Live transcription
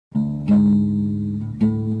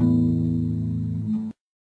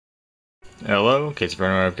Hello,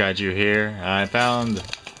 interwebkaiju here. I found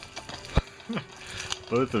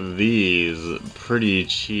both of these pretty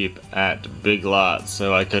cheap at Big Lots,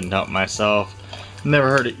 so I couldn't help myself. Never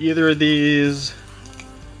heard of either of these.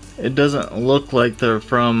 It doesn't look like they're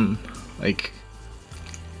from like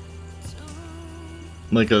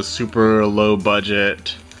a super low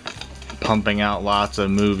budget, pumping out lots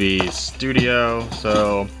of movie studio,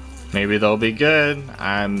 so maybe they'll be good.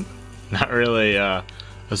 I'm not really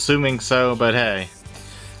assuming so, but hey,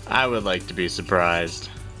 I would like to be surprised.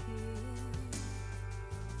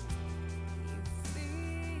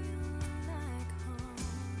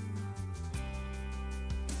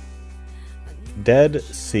 Dead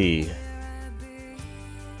Sea.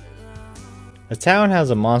 A town has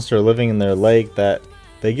a monster living in their lake that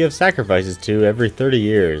they give sacrifices to every 30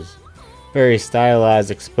 years. Very stylized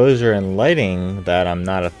exposure and lighting that I'm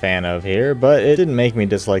not a fan of here, but it didn't make me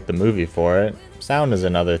dislike the movie for it. Sound is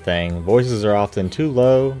another thing. Voices are often too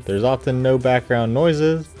low, there's often no background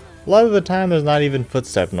noises, a lot of the time there's not even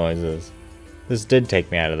footstep noises. This did take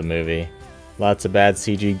me out of the movie. Lots of bad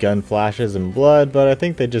CG gun flashes and blood, but I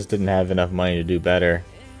think they just didn't have enough money to do better.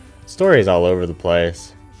 Story's all over the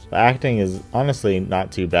place. The acting is honestly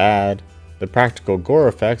not too bad. The practical gore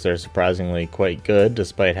effects are surprisingly quite good,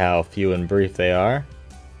 despite how few and brief they are.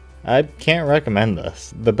 I can't recommend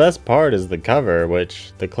this. The best part is the cover,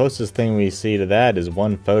 which the closest thing we see to that is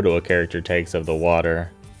one photo a character takes of the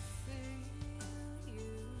water.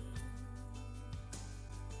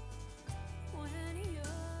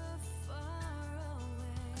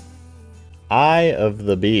 Eye of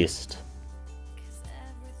the Beast.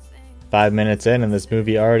 5 minutes in and this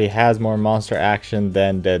movie already has more monster action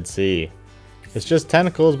than Dead Sea. It's just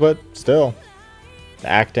tentacles, but still. The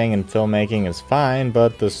acting and filmmaking is fine,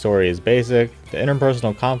 but the story is basic, the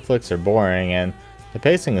interpersonal conflicts are boring, and the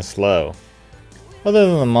pacing is slow. Other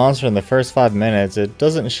than the monster in the first 5 minutes, it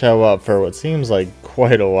doesn't show up for what seems like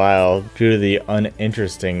quite a while due to the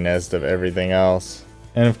uninterestingness of everything else.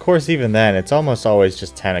 And of course even then, it's almost always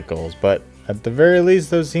just tentacles, but at the very least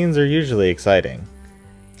those scenes are usually exciting.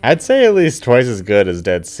 I'd say at least twice as good as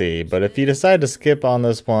Dead Sea, but if you decide to skip on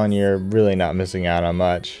this one, you're really not missing out on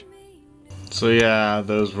much. So yeah,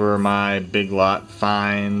 those were my Big Lot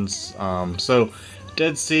finds. So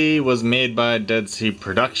Dead Sea was made by Dead Sea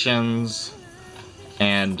Productions,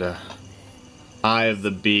 and Eye of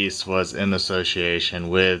the Beast was in association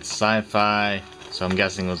with Sci-Fi, so I'm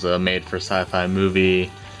guessing it was a made-for-sci-fi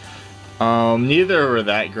movie. Neither were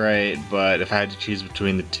that great, but if I had to choose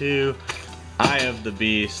between the two, Eye of the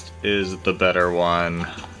Beast is the better one.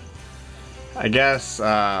 I guess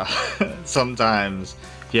sometimes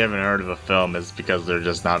if you haven't heard of a film, it's because they're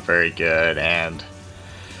just not very good, and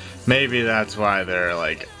maybe that's why they're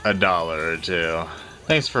like $1 or $2.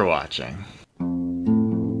 Thanks for watching.